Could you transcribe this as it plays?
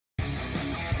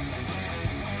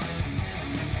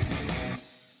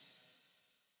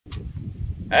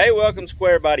Hey, welcome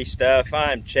Squarebody stuff.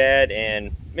 I'm Chad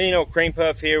and me and old Cream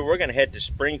Puff here. We're gonna head to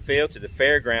Springfield to the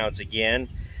fairgrounds again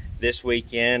this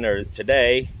weekend or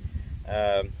today,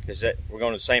 because we're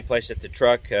going to the same place that the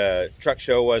truck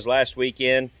show was last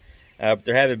weekend. But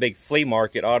they're having a big flea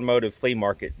market, automotive flea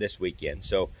market this weekend.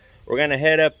 So we're gonna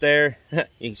head up there.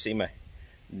 You can see my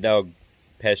dog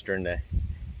pestering the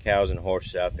cows and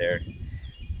horses out there.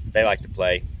 They like to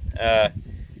play.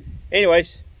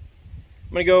 Anyways,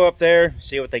 I'm gonna go up there,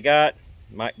 see what they got.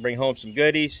 Might bring home some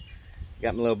goodies.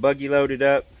 Got my little buggy loaded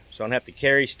up, so I don't have to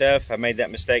carry stuff. I made that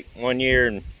mistake one year,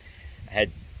 and I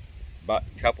had bought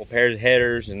a couple pairs of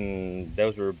headers, and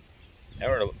they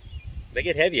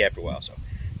get heavy after a while. So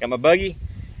got my buggy,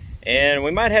 and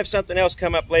we might have something else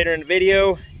come up later in the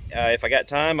video. If I got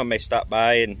time, I may stop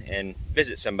by and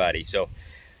visit somebody. So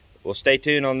we'll stay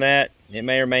tuned on that. It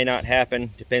may or may not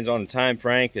happen. Depends on the time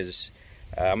frame, because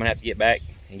I'm gonna have to get back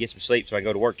and get some sleep so I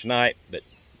go to work tonight. But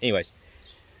anyways,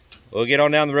 we'll get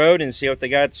on down the road and see what they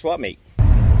got at the swap meet.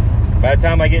 By the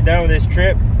time I get done with this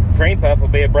trip, Cream Puff will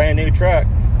be a brand new truck.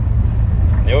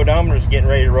 The odometer's getting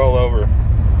ready to roll over.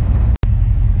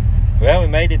 Well, we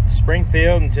made it to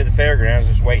Springfield and to the fairgrounds,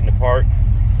 just waiting to park.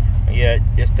 We got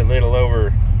just a little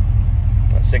over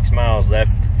 6 miles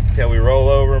left till we roll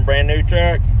over in a brand new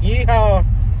truck. Yeehaw!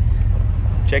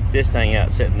 Check this thing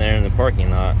out sitting there in the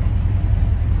parking lot.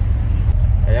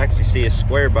 I actually see a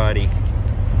Squarebody.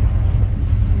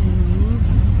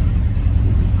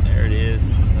 There it is,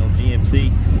 little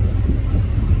GMC.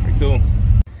 Pretty cool.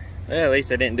 Well, at least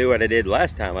I didn't do what I did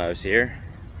last time I was here.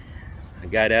 I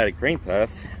got out of Cream Puff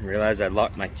and realized I'd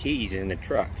locked my keys in the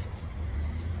truck.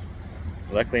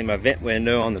 Luckily, my vent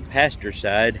window on the passenger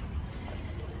side,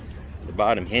 the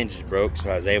bottom hinge is broke, so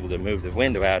I was able to move the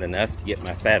window out enough to get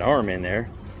my fat arm in there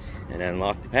and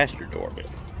unlock the passenger door. But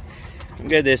I'm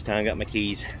good this time, got my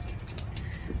keys.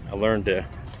 I learned to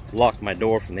lock my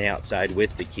door from the outside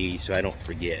with the key so I don't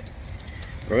forget.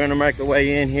 We're gonna make our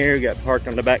way in here. We got parked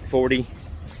on the back 40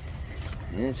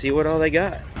 and see what all they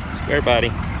got.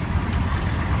 Squarebody.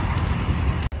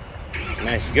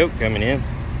 Nice goat coming in.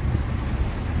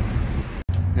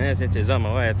 And since it's on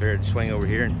my way, I figured to swing over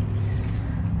here and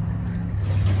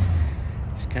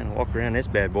just kind of walk around this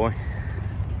bad boy.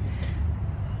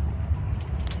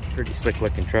 Pretty slick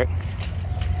looking truck.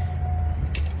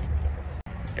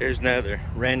 There's another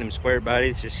random Squarebody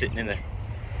that's just sitting in the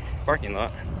parking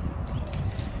lot.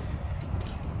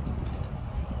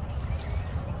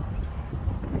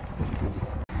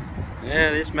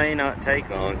 Yeah, this may not take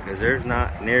long because there's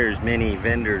not near as many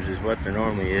vendors as what there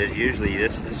normally is. Usually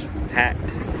this is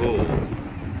packed full. So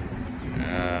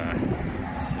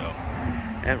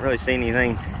I haven't really seen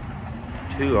anything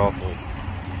too awful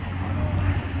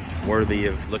worthy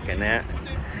of looking at.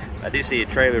 I do see a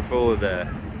trailer full of the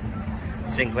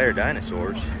Sinclair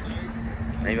dinosaurs.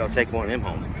 Maybe I'll take one of them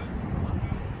home.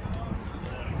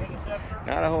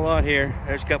 Not a whole lot here.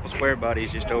 There's a couple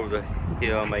Squarebodies just over the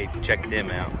hill. I may check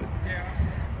them out.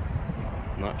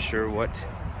 I'm not sure what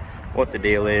the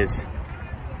deal is.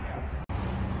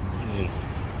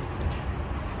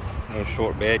 No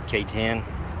short bed, K10,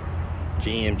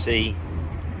 GMC.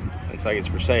 Looks like it's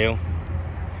for sale.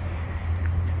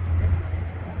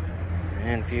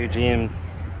 And a few GM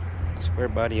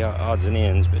Squarebody odds and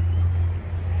ends, but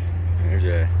there's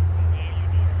a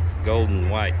golden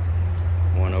white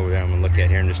one over there I'm gonna look at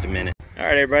here in just a minute. All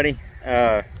right, everybody,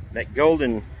 that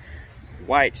golden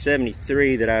white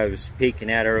 73 that I was peeking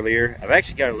at earlier, I've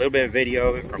actually got a little bit of video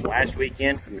of it from last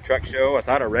weekend from the truck show. I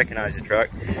thought I recognized the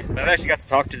truck, but I've actually got to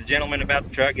talk to the gentleman about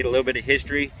the truck, get a little bit of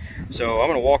history. So I'm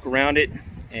gonna walk around it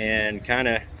and kind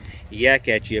of yak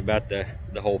at you about the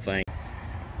whole thing.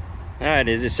 All right,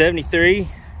 it's a 73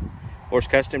 horse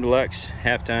custom deluxe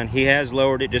half ton. He has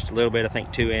lowered it just a little bit, I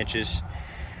think 2 inches.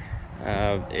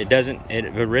 It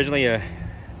originally a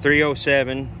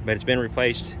 307, but it's been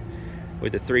replaced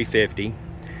with a 350.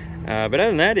 But other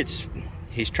than that,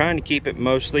 he's trying to keep it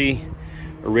mostly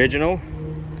original.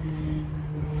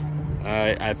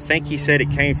 I think he said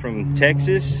it came from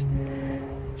Texas,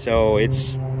 so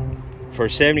it's for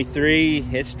 73.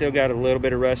 It's still got a little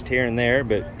bit of rust here and there,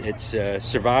 but it's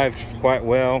survived quite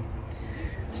well.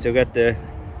 Still got the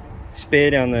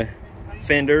spid on the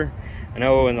fender. I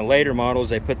know in the later models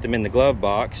they put them in the glove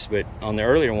box, but on the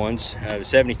earlier ones, the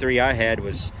 73 I had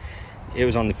was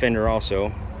on the fender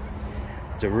also.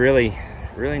 It's a really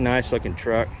nice looking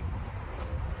truck.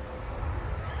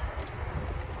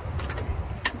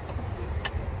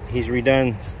 He's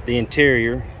redone the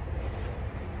interior,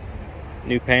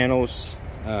 new panels.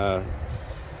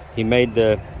 He made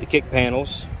the kick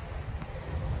panels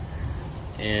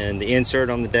and the insert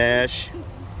on the dash.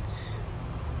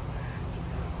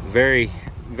 Very,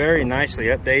 very nicely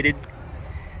updated.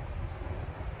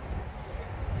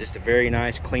 Just a very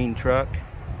nice, clean truck.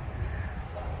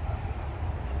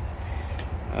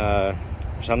 So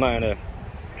I'm not gonna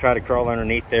try to crawl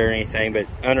underneath there or anything, but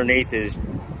underneath is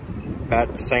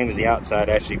about the same as the outside,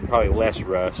 actually probably less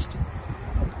rust.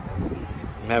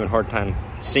 I'm having a hard time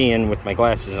seeing with my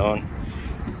glasses on.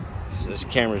 So this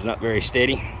camera's not very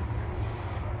steady.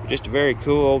 Just a very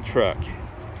cool old truck.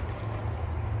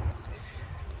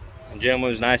 The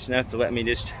gentleman was nice enough to let me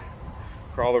just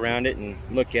crawl around it and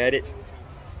look at it.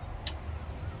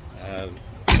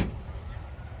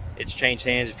 It's changed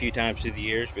hands a few times through the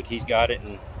years, but he's got it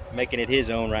and making it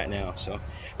his own right now. So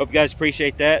hope you guys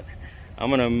appreciate that. I'm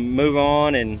gonna move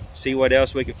on and see what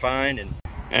else we can find. And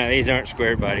these aren't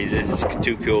Squarebodies. This is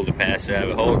too cool to pass up.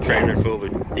 A whole trailer full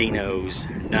of dinos,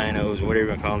 whatever you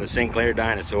want to call them, the Sinclair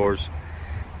dinosaurs.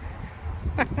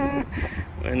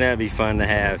 Wouldn't that be fun to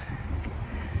have?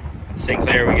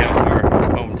 Sinclair, we got our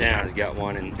hometown has got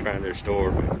one in front of their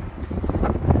store.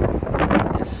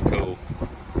 This is cool.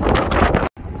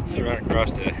 I run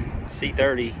across the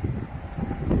C30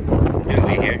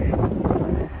 here.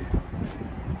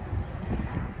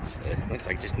 So, looks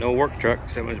like just no work truck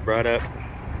someone's brought up. I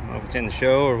don't know if it's in the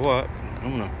show or what. I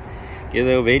don't know. Get a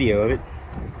little video of it.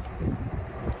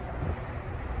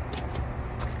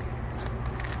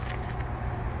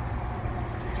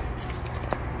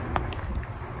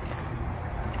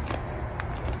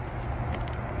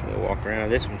 We'll walk around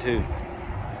this one too.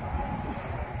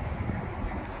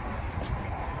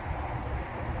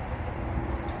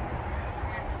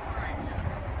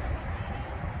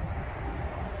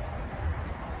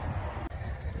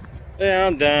 Yeah,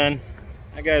 I'm done.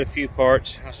 I got a few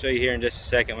parts. I'll show you here in just a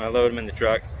second when I load them in the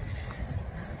truck.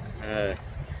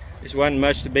 Just wasn't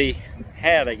much to be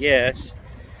had, I guess.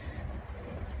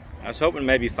 I was hoping to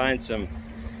maybe find some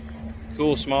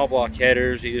cool small block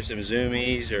headers, either some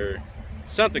zoomies or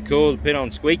something cool to put on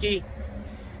Squeaky.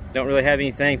 Don't really have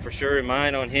anything for sure in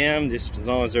mind on him, just as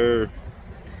long as they're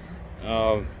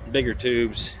bigger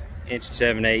tubes,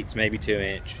 1.7/8", maybe 2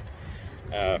 inch.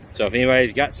 So if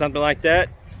anybody's got something like that,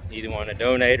 either want to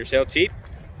donate or sell cheap,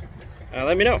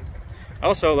 let me know.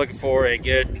 Also looking for a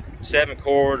good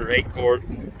 7-quart or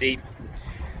 8-quart deep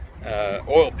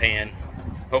oil pan.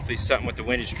 Hopefully something with the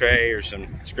windage tray or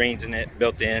some screens in it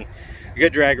built in. A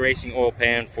good drag racing oil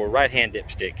pan for right-hand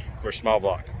dipstick for a small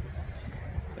block.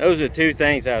 Those are the two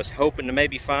things I was hoping to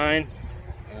maybe find,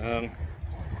 but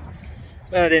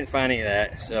I didn't find any of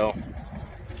that, so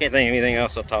can't think of anything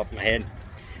else off the top of my head.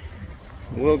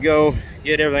 We'll go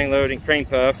get everything loaded in cream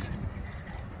puff,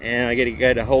 and I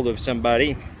get a hold of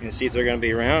somebody and see if they're going to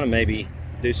be around and maybe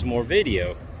do some more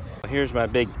video. Here's my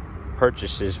big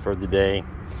purchases for the day.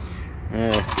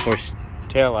 Of course,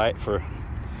 tail light for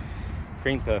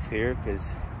cream puff here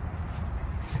because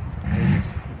this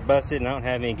is busted and I don't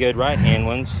have any good right hand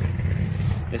ones.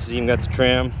 This has even got the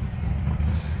trim.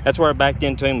 That's where I backed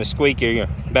into him with Squeaky,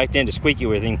 backed into Squeaky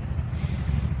with him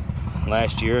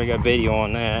last year. I got a video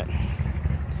on that.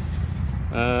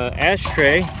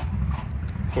 Ashtray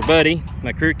for Buddy,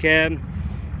 my crew cab,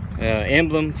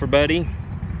 emblem for Buddy,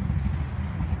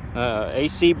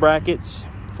 AC brackets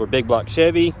for big block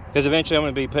Chevy, because eventually I'm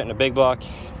going to be putting a big block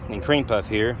in cream puff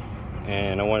here,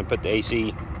 and I want to put the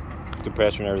AC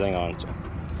compressor and everything on. So,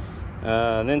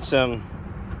 then some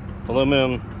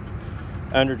aluminum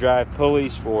underdrive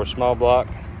pulleys for small block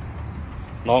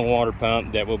long water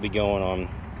pump that will be going on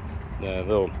the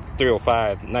little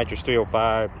 305 nitrous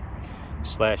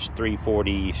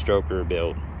 305/340 stroker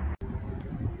build.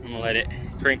 I'm gonna let it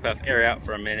cream puff air out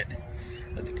for a minute,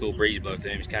 let the cool breeze blow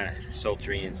through. It's kind of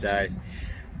sultry inside.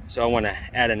 So I want to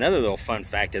add another little fun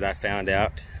fact that I found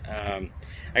out. I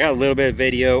got a little bit of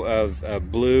video of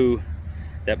that blue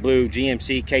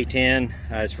GMC K10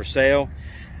 is for sale.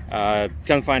 Come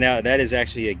to find out that is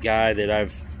actually a guy that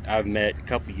I've met a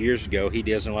couple years ago. He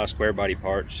deals in a lot of Squarebody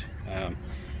parts. I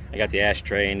got the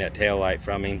ashtray and that tail light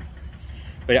from him.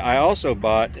 But I also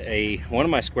bought one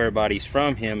of my Squarebodies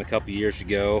from him a couple years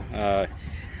ago. I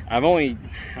don't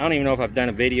even know if I've done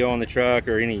a video on the truck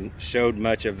or showed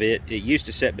much of it. It used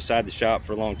to sit beside the shop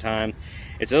for a long time.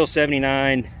 It's a little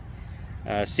 79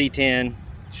 C10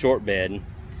 short bed.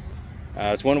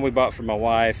 It's one we bought for my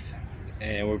wife,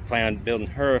 and we're planning on building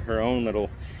her own little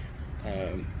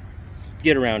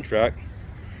get around truck.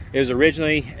 It was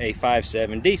originally a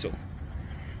 5.7 diesel.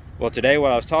 Well, today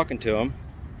while I was talking to him,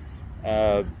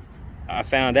 I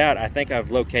found out I think I've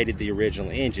located the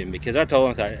original engine, because I told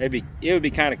him that it would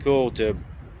be kind of cool to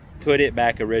put it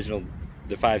back original,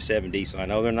 the 5.7 diesel. I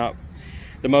know they're not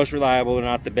the most reliable, they're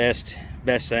not the best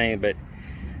thing, but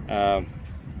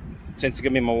since it's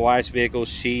gonna be my wife's vehicle,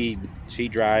 she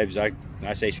drives. I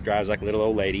say she drives like a little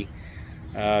old lady.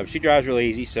 She drives real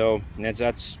easy, so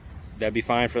that'd be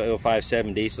fine for the little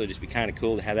 5.7 diesel. It'd just be kind of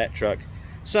cool to have that truck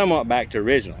somewhat back to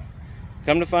original.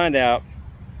 Come to find out,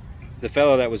 the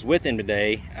fellow that was with him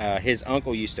today, his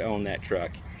uncle used to own that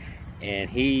truck, and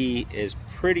he is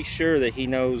pretty sure that he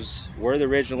knows where the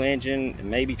original engine and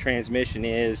maybe transmission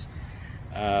is,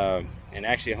 and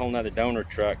actually a whole nother donor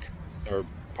truck, or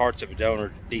parts of a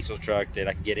donor diesel truck that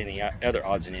I can get any other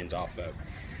odds and ends off of.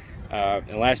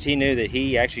 And last he knew that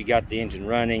he actually got the engine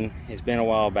running. It's been a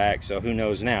while back, so who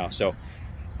knows now. So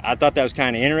I thought that was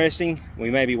kind of interesting. We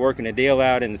may be working a deal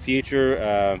out in the future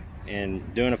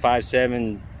and doing a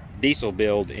 5.7 diesel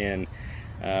build in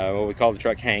what we call the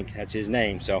truck Hank. That's his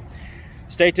name. So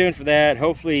stay tuned for that.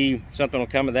 Hopefully something will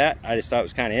come of that. I just thought it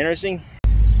was kind of interesting.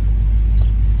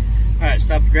 All right,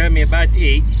 stopped to grab me a bite to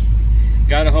eat.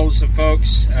 Got a hold of some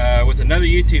folks with another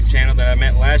YouTube channel that I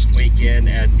met last weekend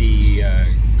at the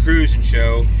cruising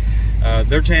show.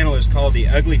 Their channel is called The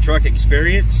Ugly Truck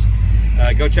Experience.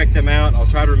 Go check them out. I'll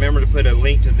try to remember to put a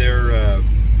link to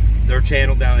their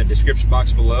channel down in the description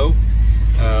box below.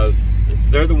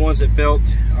 They're the ones that built,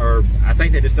 or I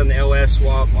think they just done the LS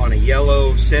swap on a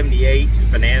yellow 78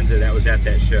 Bonanza that was at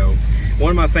that show. One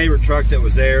of my favorite trucks that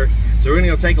was there. So we're gonna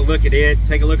go take a look at it,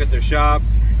 take a look at their shop,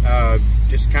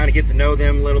 just kind of get to know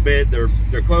them a little bit. They're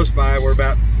close by. We're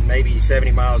about maybe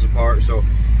 70 miles apart. So,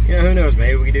 you know, who knows,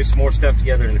 maybe we can do some more stuff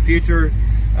together in the future,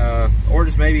 or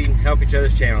just maybe help each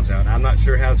other's channels out. I'm not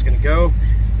sure how it's gonna go.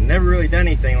 Never really done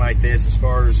anything like this as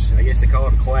far as, I guess they call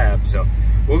it a collab. So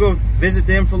we'll go visit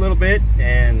them for a little bit,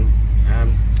 and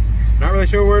I'm not really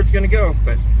sure where it's gonna go,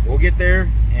 but we'll get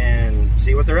there and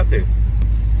see what they're up to.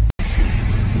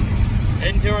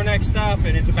 Heading to our next stop,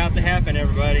 and it's about to happen,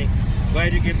 everybody.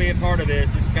 Glad you could be a part of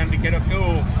this. This is gonna be kind of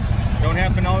cool. Don't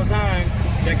happen all the time.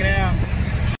 Check it out.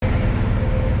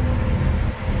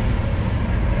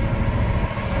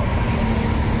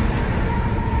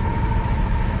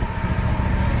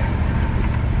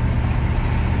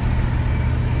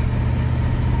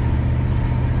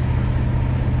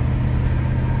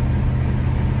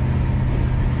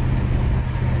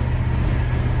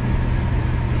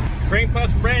 Brain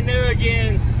puff's brand new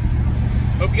again.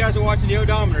 Hope you guys are watching the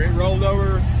odometer. It rolled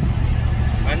over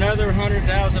another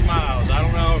 100,000 miles. I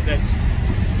don't know if that's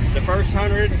the first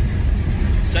 100,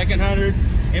 second 100.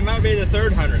 It might be the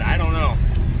third 100. I don't know.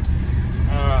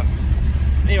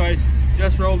 Anyways,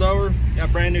 just rolled over. Got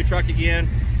a brand new truck again.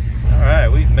 All right,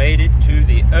 we've made it to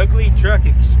the Ugly Truck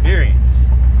Experience.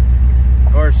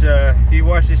 Of course, if you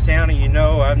watch this channel, you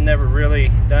know I've never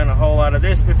really done a whole lot of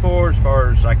this before, as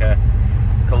far as like a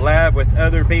collab with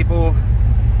other people.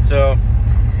 So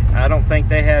I don't think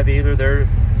they have either.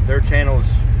 Their channel's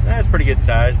that's pretty good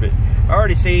size, but I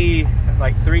already see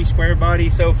like 3 Squarebody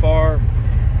so far.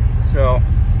 So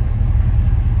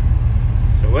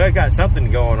we've got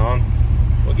something going on.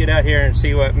 We'll get out here and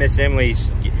see what Miss Emily's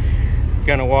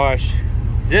gonna wash.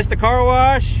 Is this the car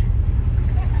wash?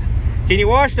 Can you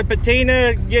wash the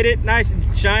patina, get it nice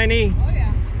and shiny? Oh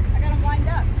yeah, I got them lined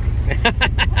up.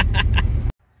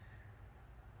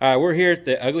 All right, we're here at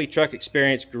the Ugly Truck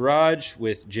Experience Garage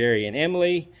with Jerry and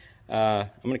Emily. I'm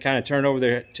going to kind of turn over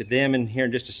there to them in here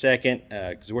in just a second,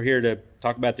 because we're here to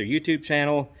talk about their YouTube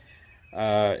channel,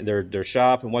 their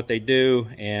shop and what they do,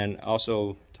 and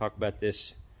also talk about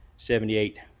this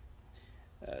 78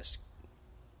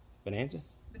 Bonanza?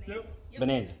 Yep.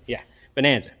 Bonanza, yeah,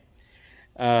 Bonanza.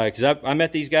 Because I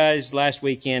met these guys last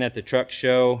weekend at the truck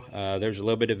show. There's a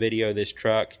little bit of video of this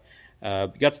truck.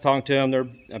 Got to talk to them. They're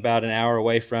about an hour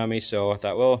away from me, so I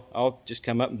thought, well, I'll just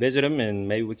come up and visit them, and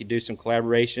maybe we could do some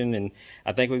collaboration. And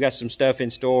I think we've got some stuff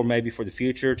in store maybe for the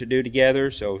future to do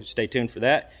together, so stay tuned for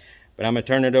that. But I'm going to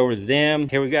turn it over to them.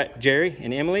 Here we got Jerry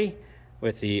and Emily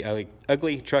with the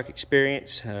Ugly Truck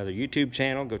Experience, their YouTube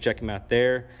channel. Go check them out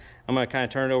there. I'm going to kind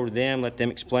of turn it over to them, let them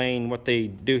explain what they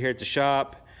do here at the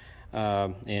shop,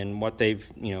 and what they've,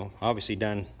 you know, obviously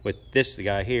done with this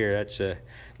guy here. That's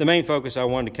the main focus I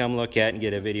wanted to come look at and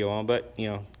get a video on, but, you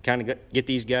know, kind of get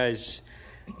these guys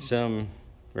some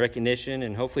recognition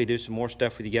and hopefully do some more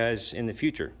stuff with you guys in the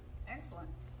future. Excellent.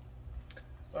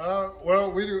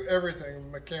 Well, we do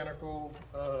everything: mechanical,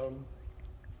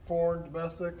 foreign,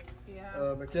 domestic,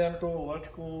 mechanical,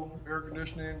 electrical, air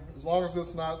conditioning. As long as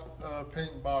it's not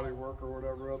paint and body work or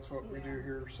whatever, that's what we do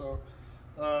here. So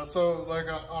like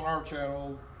on our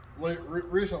channel,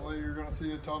 recently you're going to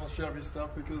see a ton of Chevy stuff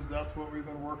because that's what we've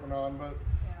been working on.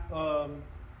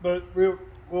 But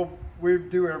we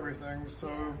do everything.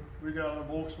 So we got a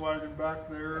Volkswagen back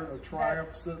there, a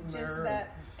Triumph sitting there. Just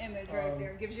that image right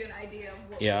there gives you an idea of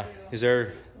what we do. Because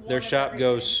their shop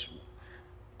goes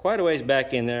quite a ways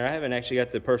back in there. I haven't actually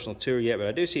got the personal tour yet, but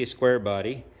I do see a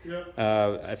Squarebody. Yep.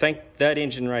 I think that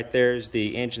engine right there is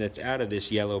the engine that's out of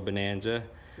this yellow Bonanza.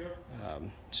 Yep.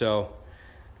 So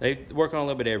they work on a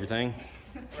little bit of everything.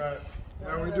 Right.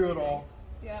 Yeah, we do it all.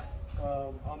 Yep.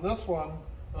 On this one,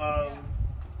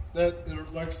 like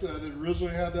I said, it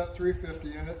originally had that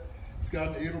 350 in it. It's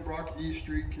got an Edelbrock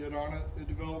E-Street kit on it. It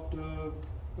developed a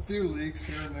few leaks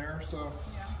here and there. So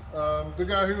the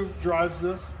guy who drives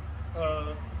this,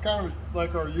 kind of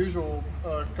like our usual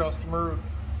customer,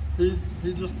 he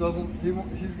just doesn't,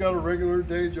 he's got a regular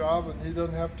day job and he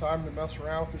doesn't have time to mess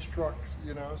around with his trucks,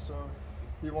 you know, so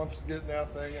he wants to get in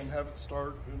that thing and have it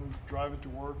start and drive it to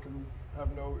work and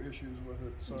have no issues with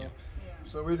it. So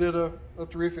so we did a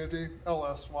 350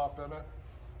 LS swap in it,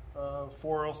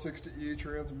 4L60E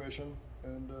transmission,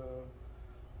 and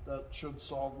that should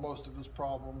solve most of his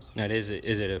problems. Now, is it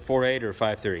a 4.8 or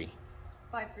 5.3?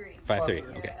 5.3.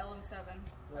 5.3. Okay. Yeah, LM7.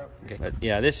 Yep. Okay. But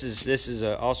yeah, this is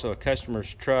also a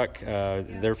customer's truck. I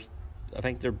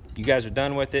think you guys are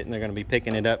done with it, and they're going to be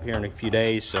picking it up here in a few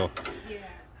days. So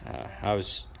I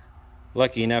was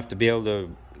lucky enough to be able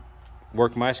to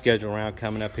work my schedule around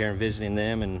coming up here and visiting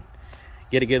them and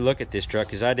get a good look at this truck,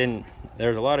 because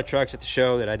there's a lot of trucks at the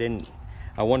show that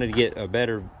I wanted to get a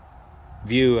better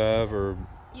view of or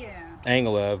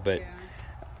angle of, but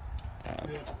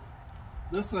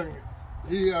this thing,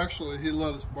 he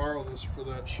let us borrow this for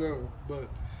that show, but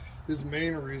his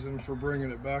main reason for bringing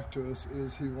it back to us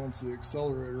is he wants the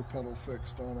accelerator pedal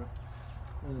fixed on it.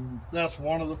 And that's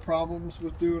one of the problems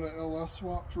with doing an LS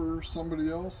swap for somebody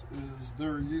else, is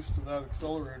they're used to that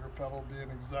accelerator pedal being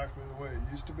exactly the way it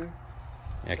used to be.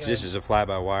 Yeah, because this is a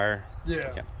fly-by-wire.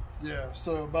 Yeah.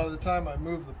 So by the time I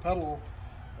move the pedal,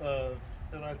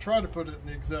 and I try to put it in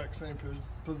the exact same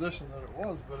position that it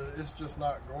was, but it's just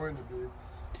not going to be.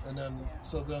 And then,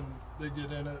 so then they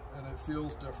get in it and it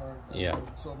feels different.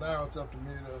 And so now it's up to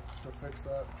me to fix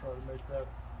that and try to make that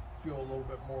feel a little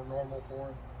bit more normal for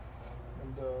him.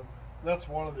 And that's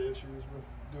one of the issues with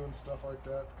doing stuff like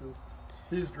that, because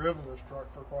he's driven this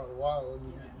truck for quite a while, and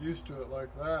you get used to it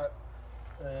like that,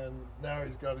 and now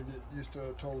he's got to get used to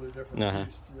a totally different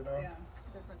beast, you know? Yeah,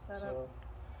 different setup. So,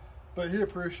 but he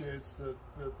appreciates that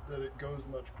it goes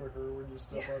much quicker when you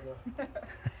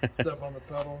step on the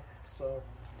pedal. So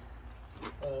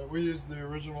we use the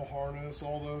original harness,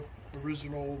 all the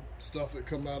original stuff that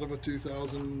come out of a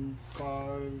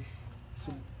 2005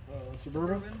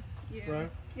 Suburban.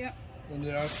 Right? Yep. And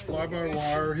it's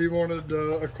fly-by-wire. He wanted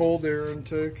a cold air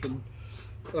intake, and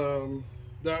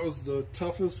that was the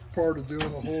toughest part of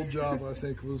doing the whole job, I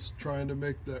think, was trying to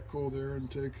make that cold air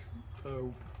intake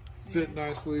fit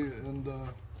nicely and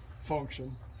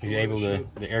function. Are you able to,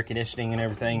 the air conditioning and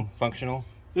everything functional?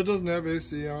 It doesn't have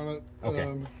AC on it.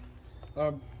 Okay.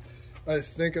 I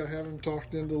think I have him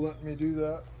talked into letting me do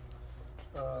that.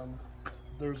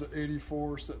 There's an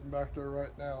 84 sitting back there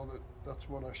right now that's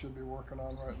what I should be working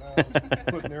on right now,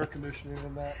 putting air conditioning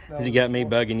in that. You got me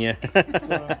bugging you.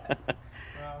 So,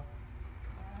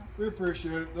 we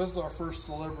appreciate it. This is our first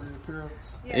celebrity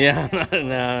appearance.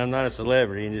 No, I'm not a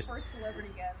celebrity. Just first celebrity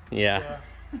guest. Yeah.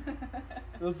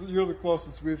 You're the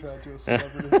closest we've had to a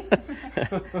celebrity.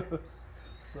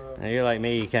 So, now you're like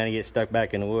me. You kind of get stuck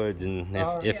back in the woods, and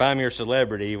if I'm your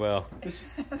celebrity, well,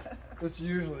 it's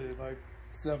usually like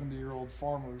 70-year-old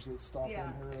farmers that stop in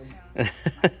here and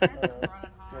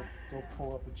they'll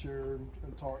pull up a chair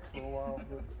and talk for a while,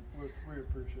 but we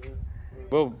appreciate it.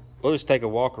 We'll just take a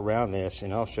walk around this,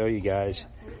 and I'll show you guys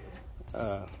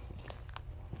a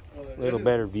little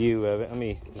better view of it. Let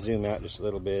me zoom out just a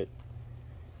little bit.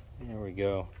 There we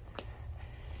go.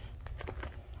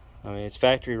 I mean, it's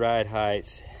factory ride height.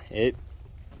 It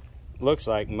looks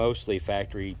like mostly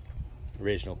factory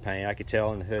original paint. I could tell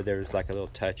on the hood there's like a little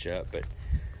touch up, but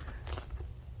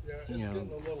yeah, it's getting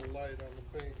a little light on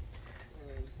the paint.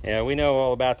 Yeah, we know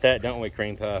all about that, don't we,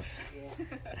 Cream Puff?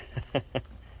 Yeah.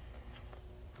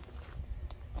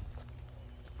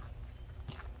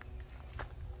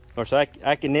 Of course, I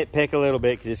can nitpick a little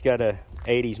bit because it's got a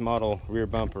 80s model rear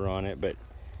bumper on it, but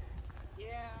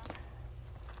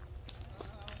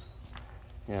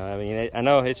I mean, I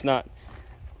know it's not.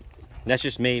 That's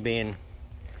just me being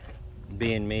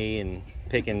me and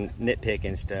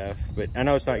nitpicking stuff. But I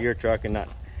know it's not your truck, and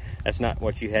that's not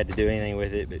what you had to do anything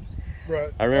with it. But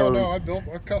right. I remember. Oh, no,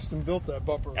 I custom built that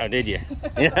bumper. Oh, did you?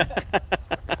 Yeah.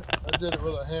 I did it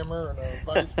with a hammer and a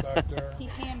vise back there. He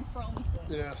hand chromed it.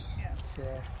 Yes. So,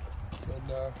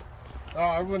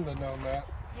 I wouldn't have known that.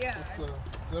 Yeah. It's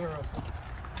interesting.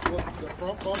 Look, the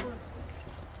front bumper.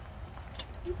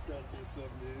 It's got to be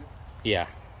 78. Yeah.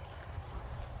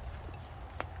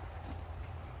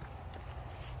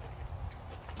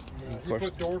 of course. He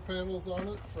put door panels on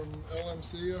it from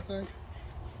LMC, I think.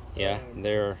 Yeah,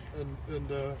 they're...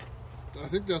 And I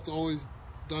think that's all he's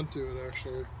done to it,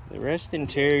 actually. The rest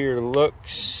interior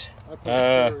looks... I put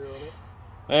a stereo on it.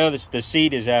 Well, the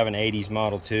seat is out of an 80s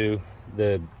model too.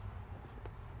 The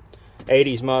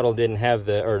 80s model didn't have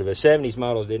the 70s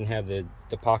model didn't have the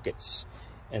pockets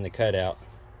and the cutout.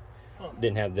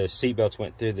 Didn't have the seat belts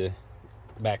went through the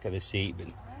back of the seat, but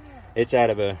it's out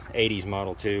of a 80s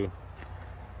model too.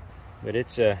 But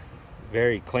it's a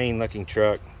very clean looking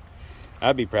truck.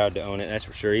 I'd be proud to own it, that's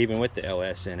for sure, even with the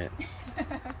LS in it.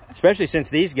 Especially since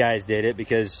these guys did it,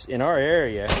 because in our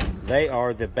area, they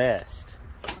are the best.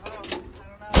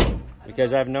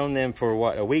 Because I've known them for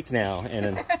what, a week now,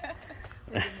 and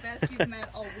the best you've met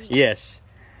all week. Yes.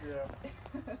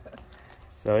 Yeah.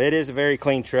 So it is a very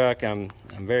clean truck. I'm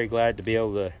very glad to be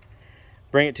able to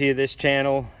bring it to you this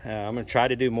channel. I'm going to try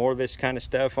to do more of this kind of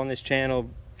stuff on this channel.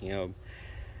 You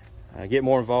know, get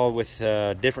more involved with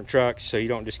different trucks, so you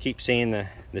don't just keep seeing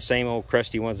the same old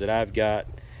crusty ones that I've got.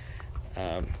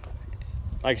 Like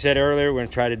I said earlier, we're going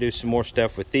to try to do some more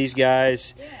stuff with these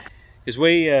guys, because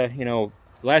we, you know,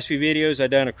 last few videos I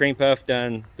done a cream puff,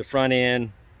 done the front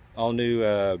end, all new.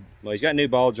 Well, he's got new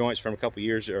ball joints from a couple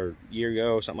years or a year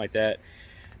ago, something like that.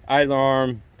 Idler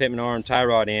arm, pitman arm, tie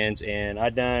rod ends, and I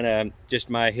done just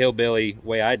my hillbilly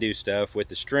way I do stuff with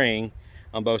the string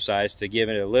on both sides to give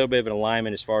it a little bit of an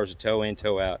alignment as far as the toe in,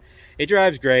 toe out. It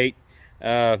drives great.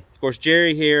 Of course,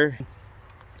 Jerry here,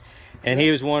 and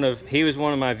he was one of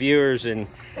my viewers, and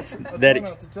that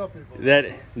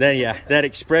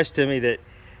expressed to me that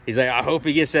he's like, I hope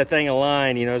he gets that thing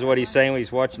aligned, you know, is what he's saying when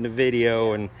he's watching the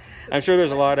video. And I'm sure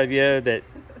there's a lot of you that,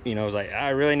 you know, is like, I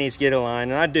really need to get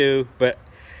aligned, and I do, but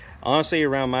honestly,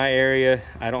 around my area,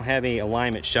 I don't have any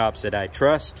alignment shops that I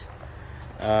trust.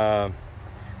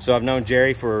 So I've known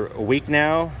Jerry for a week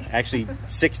now, actually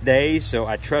 6 days, so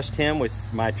I trust him with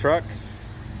my truck.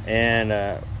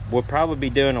 And we'll probably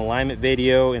be doing an alignment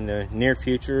video in the near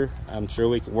future. I'm sure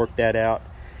we can work that out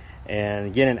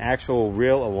and get an actual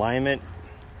real alignment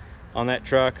on that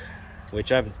truck,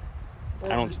 which I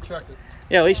don't... At least check it.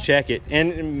 Yeah, at least check it.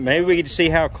 And maybe we get to see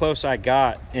how close I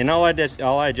got. And all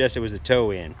I adjusted was the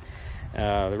toe in.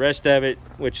 The rest of it,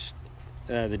 which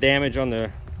the damage on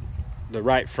the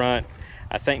right front,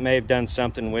 I think may have done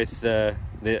something with the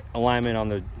alignment on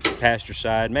the passenger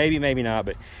side. Maybe, maybe not.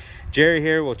 But Jerry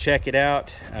here will check it out,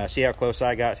 see how close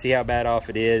I got, see how bad off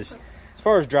it is. As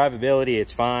far as drivability,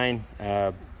 it's fine.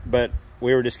 But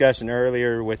we were discussing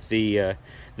earlier with the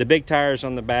big tires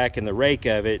on the back and the rake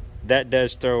of it, that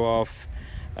does throw off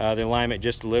the alignment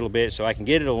just a little bit, so I can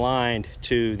get it aligned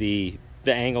to the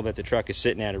angle that the truck is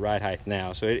sitting at ride height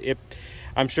now. So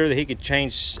I'm sure that he could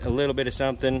change a little bit of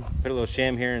something, put a little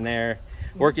shim here and there,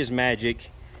 work his magic,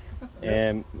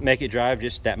 and make it drive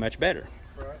just that much better.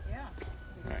 Right. Yeah.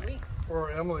 Sweet.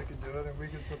 Or Emily could do it, and we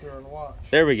could sit there and watch.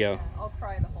 There we go. Yeah, I'll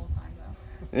cry the whole time,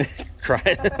 though. Cry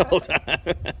the whole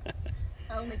time.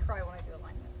 I only cry when I do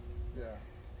alignment. Yeah.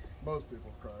 Most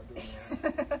people cry doing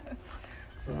that.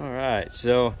 All right,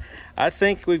 so I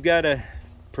think we've got a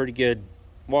pretty good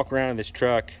walk around of this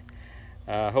truck.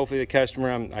 Hopefully the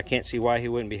customer, I can't see why he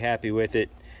wouldn't be happy with it.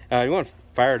 You want to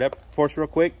fire it up for us real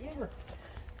quick? Sure.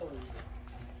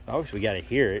 Obviously we got to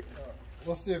hear it.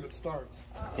 Let's see if it starts.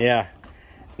 Yeah,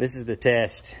 this is the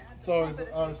test. It's always, I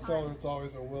always tell her it's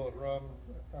always a will it run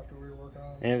after we work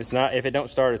on it. And if it don't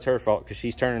start, it's her fault because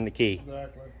she's turning the key.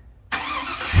 Exactly.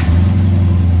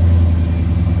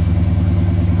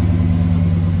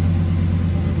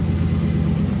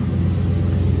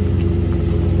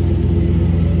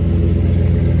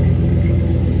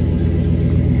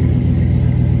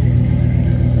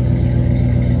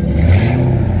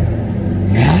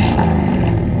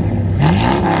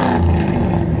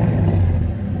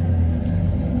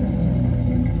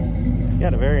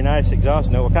 Got a very nice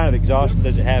exhaust note. What kind of exhaust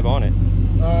does it have on it?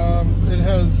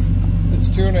 It's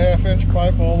 2.5-inch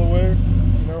pipe all the way,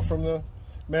 you know, from the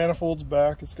manifolds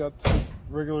back. It's got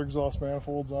regular exhaust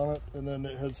manifolds on it, and then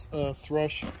it has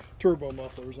Thrush turbo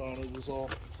mufflers on it as well.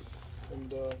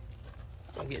 And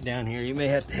I'll get down here. You may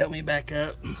have to help me back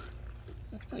up.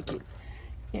 I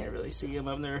can't really see them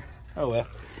up there. Oh well.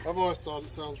 I've always thought it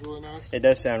sounds really nice. It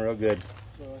does sound real good.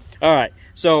 All right,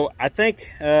 so I think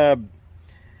they're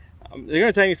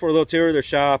going to take me for a little tour of their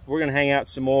shop. We're going to hang out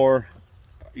some more.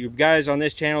 You guys on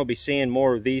this channel will be seeing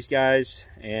more of these guys,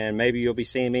 and maybe you'll be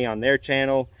seeing me on their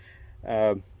channel.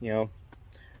 You know,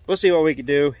 we'll see what we can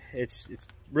do. It's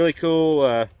really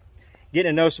cool getting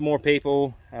to know some more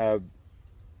people,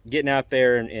 getting out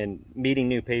there and meeting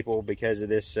new people because of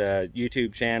this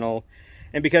YouTube channel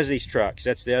and because of these trucks.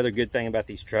 That's the other good thing about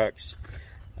these trucks.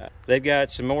 They've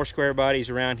got some more square bodies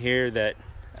around here that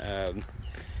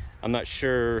I'm not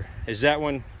sure. Is that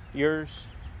one yours?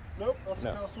 Nope, that's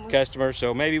a customer. Customer.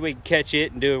 So maybe we can catch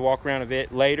it and do a walk around of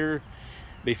it later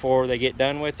before they get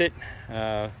done with it.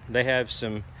 They have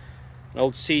an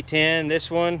old C10.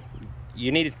 This one,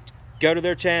 you need to go to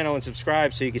their channel and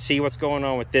subscribe so you can see what's going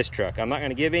on with this truck. I'm not going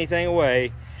to give anything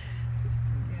away,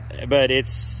 but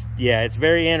it's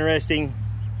very interesting.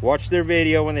 Watch their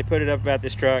video when they put it up about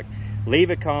this truck. Leave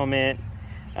a comment.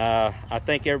 I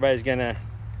think everybody's gonna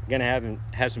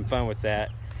have some fun with that.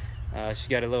 She's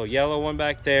got a little yellow one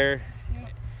back there,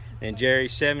 and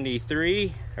Jerry's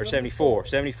 73 or 74.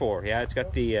 Yeah, it's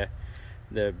got the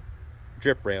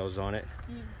drip rails on it.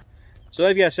 So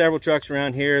they've got several trucks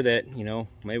around here that, you know,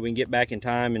 maybe we can get back in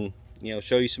time and, you know,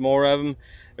 show you some more of them.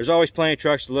 There's always plenty of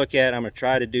trucks to look at. I'm going to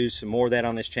try to do some more of that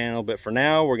on this channel, but for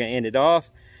now we're going to end it off.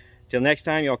 Till next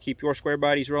time, y'all keep your square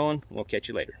bodies rolling. We'll catch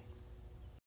you later.